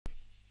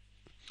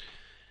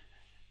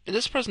In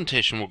this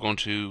presentation, we're going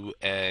to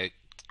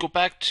go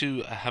back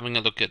to having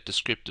a look at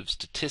descriptive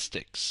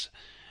statistics.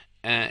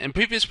 In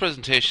previous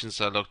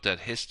presentations, I looked at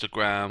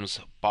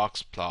histograms,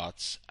 box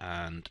plots,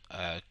 and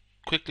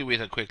quickly we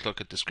had a quick look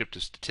at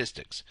descriptive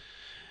statistics.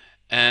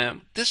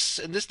 In this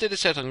data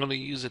set, I'm going to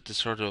use it to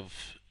sort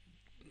of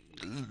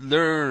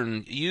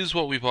use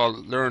what we've all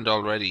learned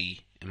already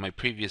in my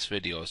previous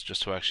videos,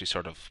 just to actually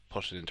sort of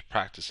put it into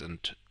practice and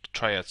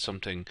try out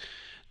something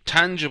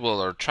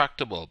tangible or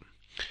tractable.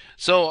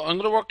 So I'm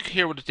going to work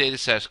here with a data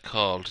set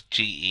called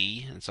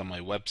GE. It's on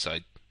my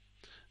website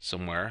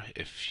somewhere.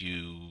 If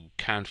you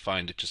can't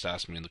find it, just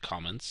ask me in the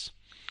comments.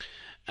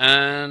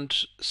 And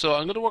so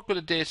I'm going to work with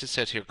a data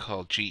set here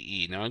called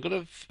GE. Now I'm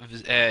going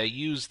to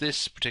use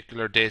this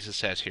particular data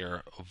set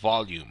here,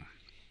 volume.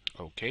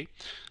 Okay,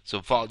 so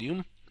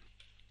volume.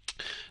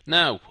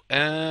 Now,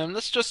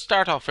 let's just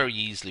start off very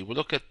easily. We'll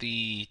look at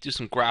do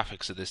some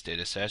graphics of this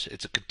data set.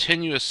 It's a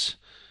continuous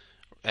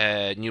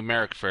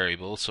numeric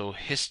variable, so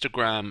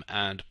histogram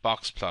and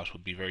box plot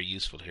would be very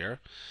useful here.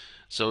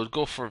 So we'll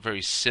go for a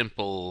very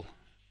simple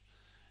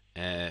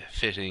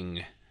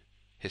fitting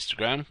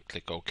histogram.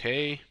 Click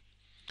OK.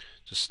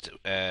 Just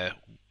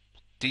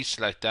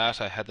deselect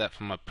that. I had that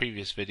from my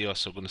previous video,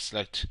 so I'm going to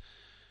select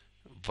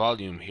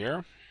volume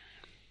here.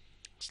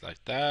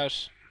 Select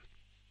that.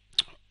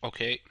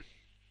 OK.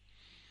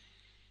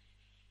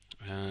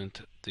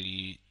 And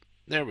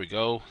there we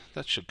go.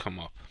 That should come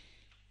up.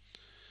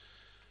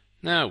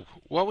 Now,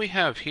 what we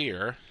have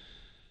here,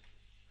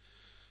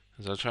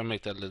 as I'll try and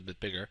make that a little bit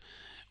bigger,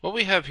 what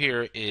we have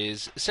here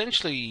is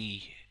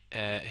essentially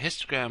a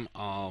histogram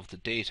of the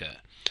data.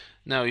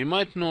 Now, you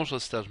might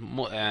notice that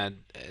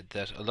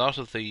that a lot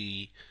of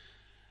the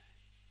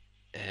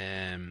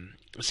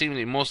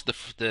seemingly most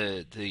of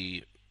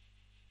the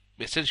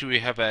essentially we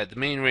have the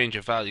main range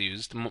of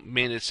values. The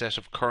main set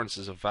of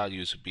occurrences of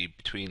values would be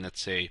between, let's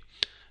say,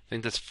 I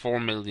think that's 4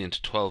 million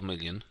to 12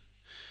 million.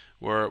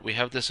 Where we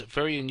have this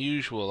very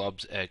unusual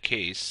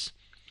case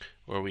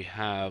where we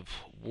have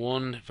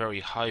one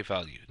very high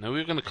value. Now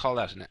we're going to call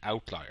that an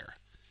outlier.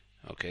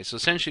 Okay, so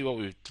essentially what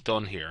we've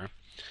done here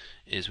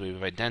is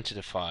we've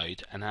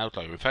identified an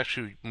outlier. In fact,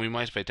 we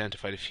might have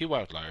identified a few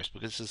outliers,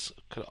 because this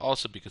could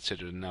also be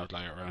considered an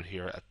outlier around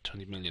here at the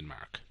 20 million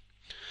mark.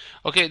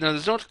 Okay, now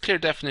there's no clear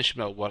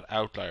definition about what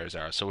outliers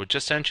are, so we're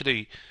just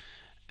essentially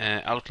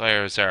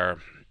outliers are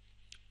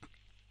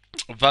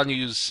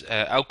values,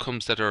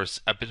 outcomes that are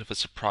a bit of a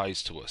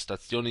surprise to us.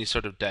 That's the only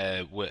sort of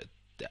that's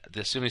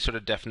the only sort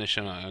of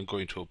definition I'm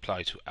going to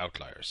apply to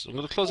outliers. So I'm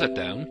going to close that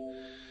down.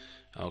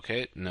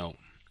 Okay, no.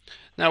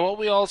 Now what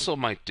we also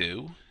might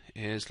do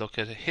is look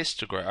at a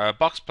histogram,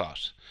 box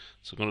plot.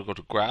 So I'm going to go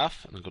to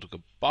graph and I'm going to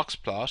go box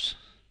plot.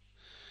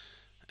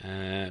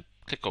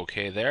 Click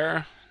OK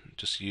there.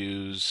 Just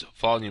use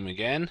volume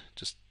again.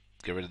 Just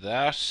get rid of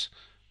that.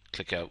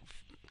 Click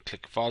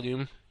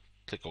volume.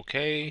 Click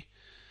OK.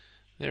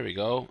 There we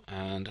go,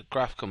 and a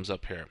graph comes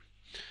up here.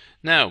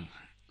 Now,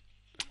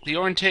 the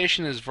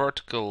orientation is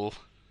vertical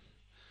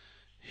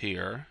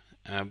here,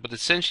 but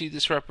essentially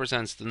this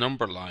represents the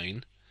number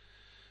line,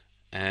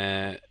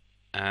 and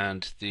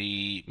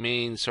the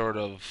main sort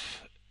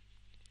of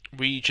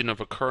region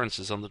of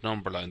occurrences on the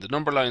number line. The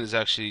number line is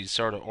actually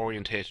sort of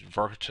orientated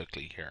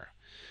vertically here.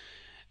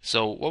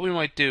 So what we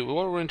might do,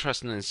 what we're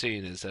interested in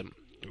seeing is that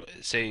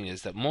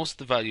most of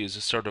the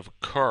values sort of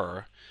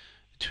occur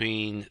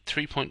between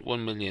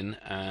 3.1 million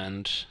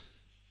and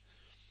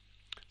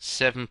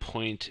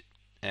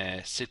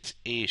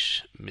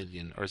 7.68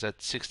 million, or is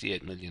that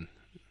 68 million?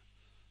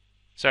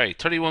 Sorry,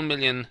 31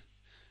 million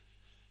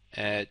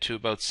to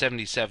about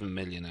 77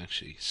 million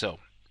actually. So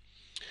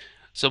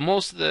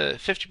most of the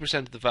 50%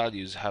 of the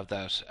values have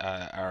that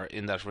are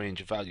in that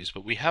range of values,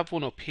 but we have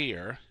one up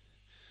here.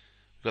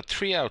 We've got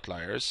three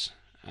outliers,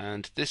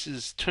 and this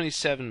is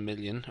 27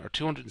 million or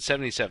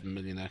 277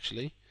 million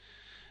actually.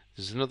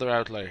 There's another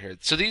outlier here.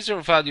 So these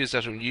are values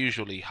that are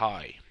usually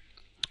high.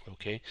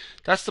 Okay,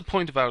 that's the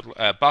point about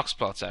box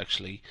plots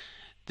actually.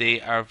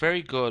 They are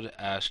very good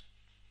at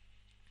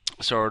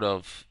sort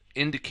of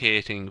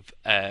indicating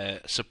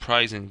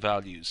surprising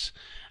values,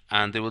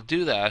 and they will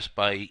do that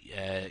by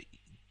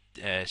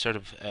sort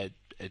of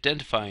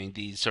identifying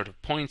these sort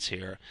of points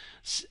here,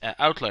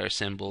 outlier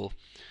symbol,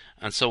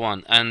 and so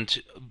on.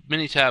 And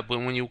Minitab,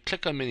 when you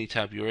click on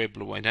Minitab, you're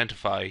able to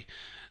identify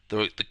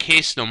the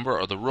case number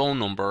or the row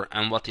number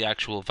and what the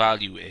actual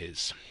value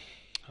is.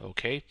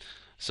 Okay,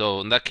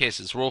 so in that case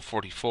it's row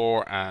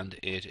 44 and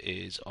it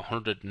is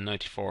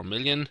 194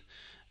 million,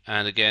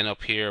 and again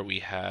up here we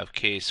have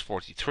case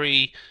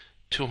 43,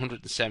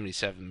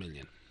 277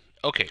 million.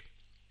 Okay,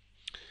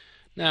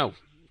 now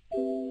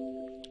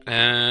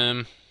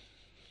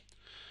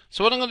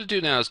so what I'm going to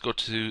do now is go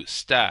to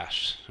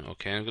stat.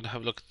 Okay, I'm going to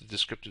have a look at the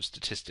descriptive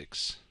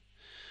statistics,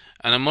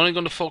 and I'm only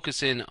going to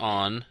focus in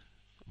on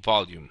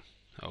volume.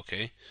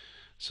 Okay,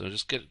 so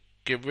just get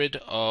rid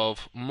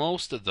of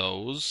most of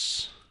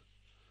those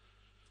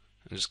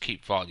and just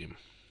keep volume.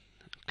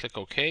 Click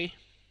OK.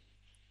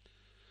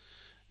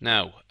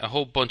 Now, a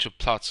whole bunch of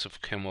plots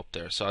have come up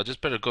there, so I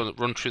just better go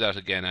run through that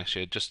again,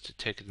 actually, just to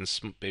take it in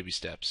baby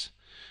steps.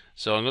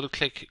 So I'm going to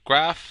click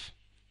Graph,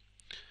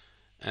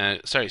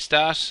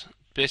 Stat,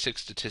 Basic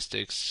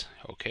Statistics,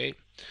 okay.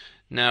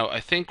 Now, I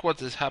think what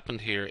has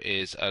happened here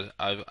is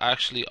I've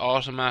actually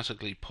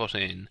automatically put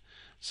in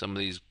some of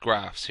these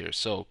graphs here.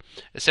 So,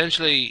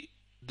 essentially,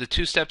 the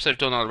two steps I've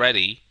done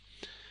already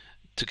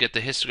to get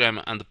the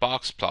histogram and the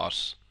box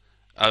plot,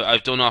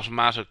 I've done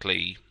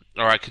automatically,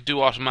 or I could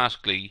do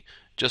automatically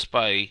just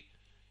by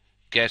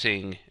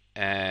getting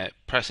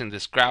pressing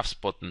this graphs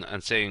button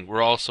and saying we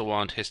also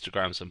want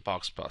histograms and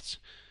box plots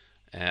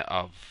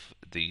of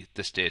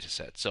this data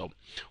set. So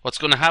what's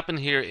going to happen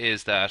here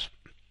is that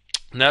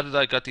now that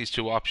I got these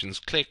two options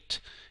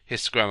clicked,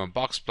 histogram and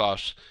box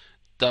plot,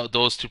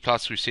 those two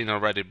plots we've seen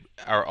already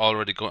are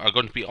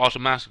going to be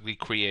automatically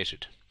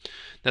created.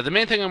 Now the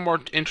main thing I'm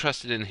more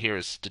interested in here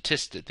is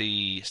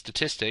the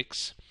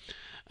statistics.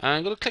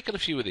 I'm going to click on a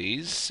few of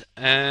these.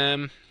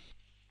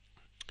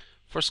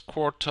 First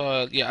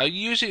quartile, yeah,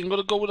 I'm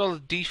going to go with all the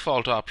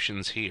default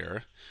options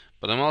here,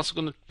 but I'm also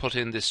going to put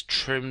in this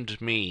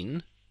trimmed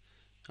mean,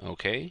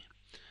 okay,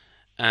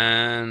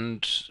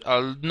 and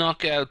I'll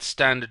knock out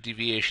standard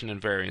deviation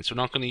and variance. We're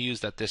not going to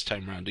use that this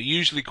time around. They're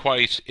usually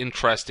quite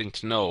interesting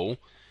to know,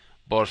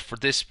 but for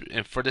this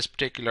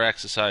particular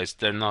exercise,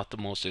 they're not the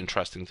most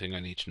interesting thing I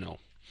need to know.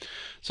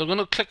 So I'm going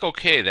to click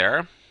OK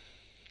there,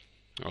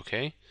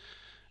 okay.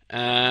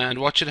 And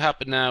what should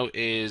happen now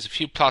is a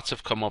few plots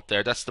have come up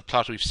there. That's the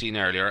plot we've seen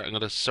earlier. I'm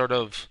going to sort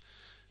of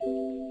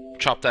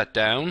chop that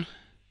down.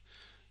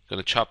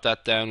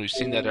 We've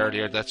seen that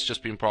earlier. That's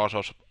just been brought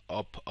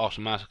up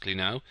automatically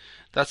now.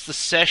 That's the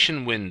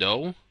session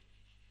window.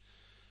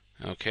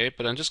 Okay,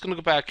 but I'm just going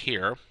to go back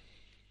here.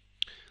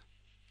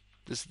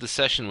 This is the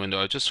session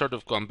window. I've just sort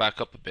of gone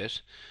back up a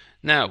bit.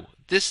 Now,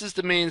 this is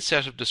the main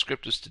set of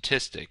descriptive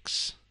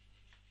statistics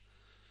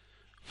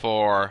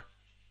for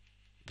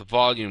the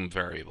volume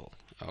variable.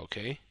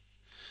 Okay,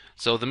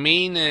 so the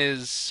mean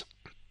is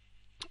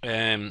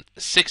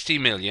 60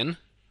 million.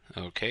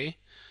 Okay,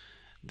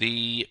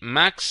 the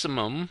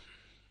maximum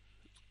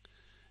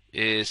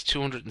is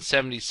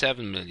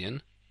 277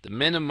 million. The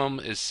minimum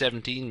is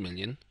 17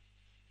 million.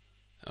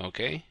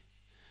 Okay,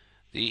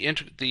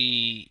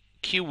 the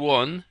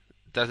Q1,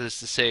 that is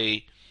to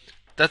say,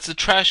 that's the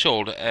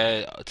threshold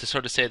to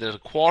sort of say that a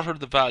quarter of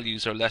the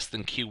values are less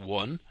than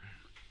Q1.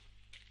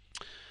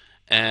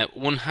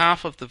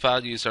 1/2 of the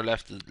values are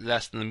less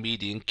than the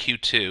median,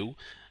 Q2,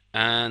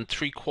 and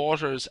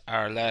 3/4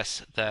 are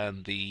less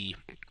than the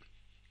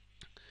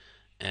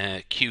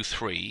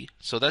Q3.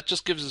 So that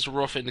just gives us a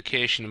rough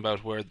indication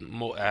about where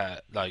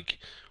the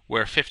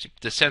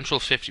central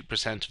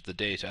 50% of the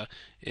data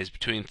is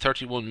between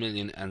 31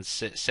 million and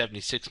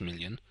 76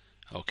 million.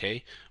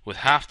 Okay, with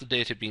half the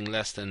data being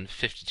less than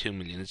 52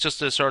 million. It's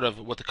just a sort of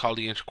what they call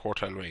the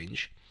interquartile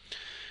range.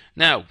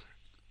 Now,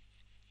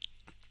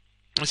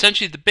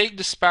 essentially the big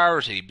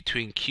disparity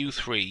between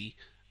Q3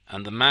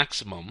 and the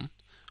maximum,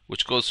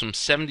 which goes from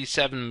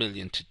 77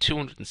 million to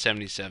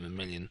 277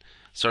 million,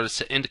 sort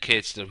of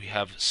indicates that we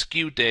have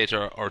skewed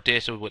data or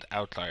data with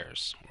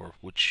outliers, or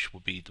which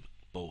would be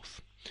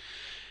both.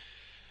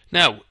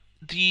 Now,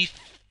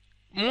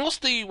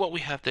 mostly what we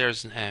have there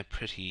is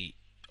pretty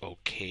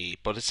okay,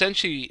 but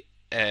essentially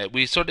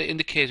we sort of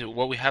indicated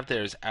what we have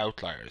there is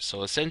outliers.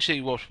 So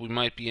essentially what we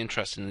might be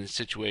interested in this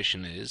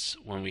situation is,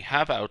 when we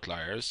have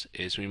outliers,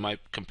 is we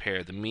might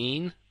compare the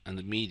mean and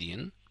the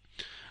median.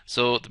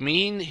 So the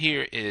mean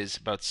here is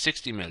about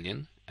 60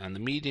 million and the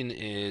median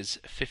is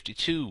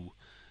 52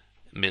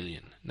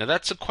 million. Now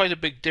that's quite a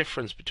big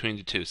difference between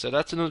the two. So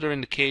that's another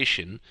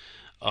indication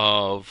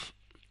of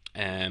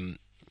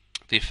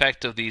the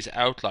effect of these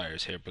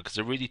outliers here, because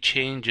it really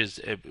changes.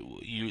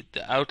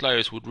 The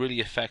outliers would really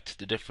affect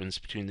the difference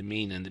between the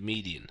mean and the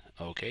median.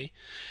 Okay,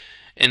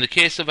 in the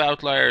case of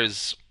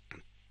outliers,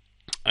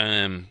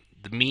 the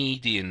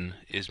median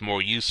is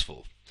more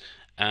useful.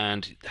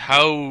 And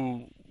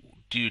how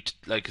do you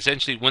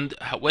essentially when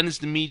is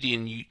the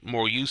median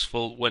more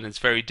useful? When it's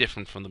very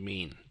different from the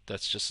mean.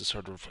 That's just a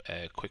sort of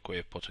quick way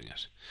of putting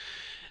it.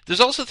 There's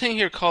also a thing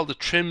here called the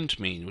trimmed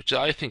mean, which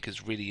I think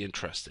is really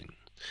interesting.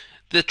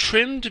 The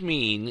trimmed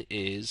mean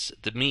is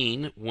the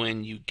mean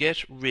when you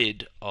get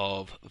rid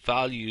of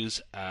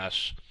values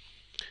at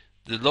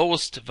the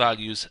lowest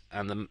values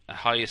and the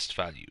highest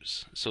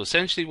values. So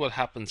essentially what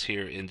happens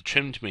here in the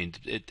trimmed mean,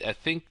 I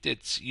think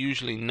it's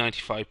usually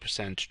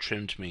 95%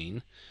 trimmed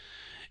mean,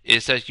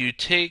 is that you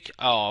take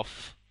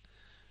off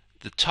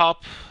the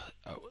top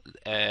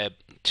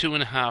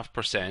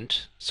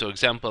 2.5%. So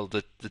example,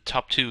 the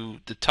top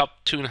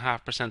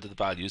 2.5% of the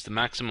values, the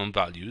maximum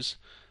values,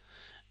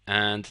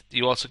 and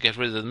you also get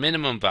rid of the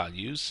minimum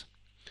values,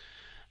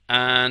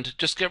 and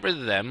just get rid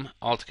of them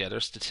altogether.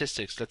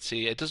 Statistics, let's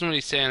see, it doesn't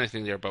really say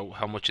anything there about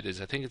how much it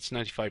is. I think it's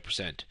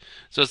 95%.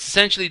 So it's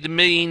essentially the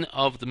mean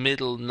of the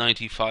middle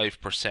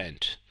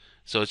 95%.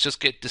 So it's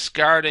just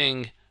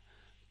discarding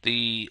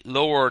the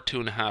lower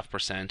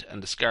 2.5%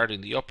 and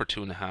discarding the upper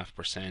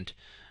 2.5%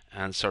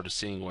 and sort of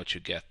seeing what you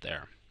get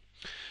there.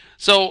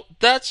 So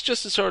that's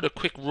just a sort of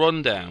quick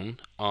rundown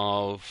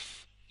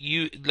of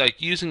you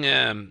like using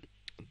Minitab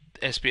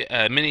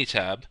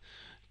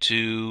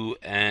to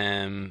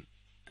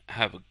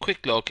have a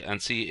quick look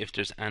and see if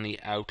there's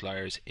any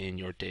outliers in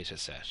your data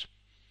set.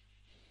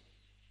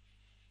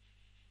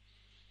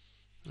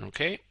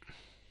 Okay.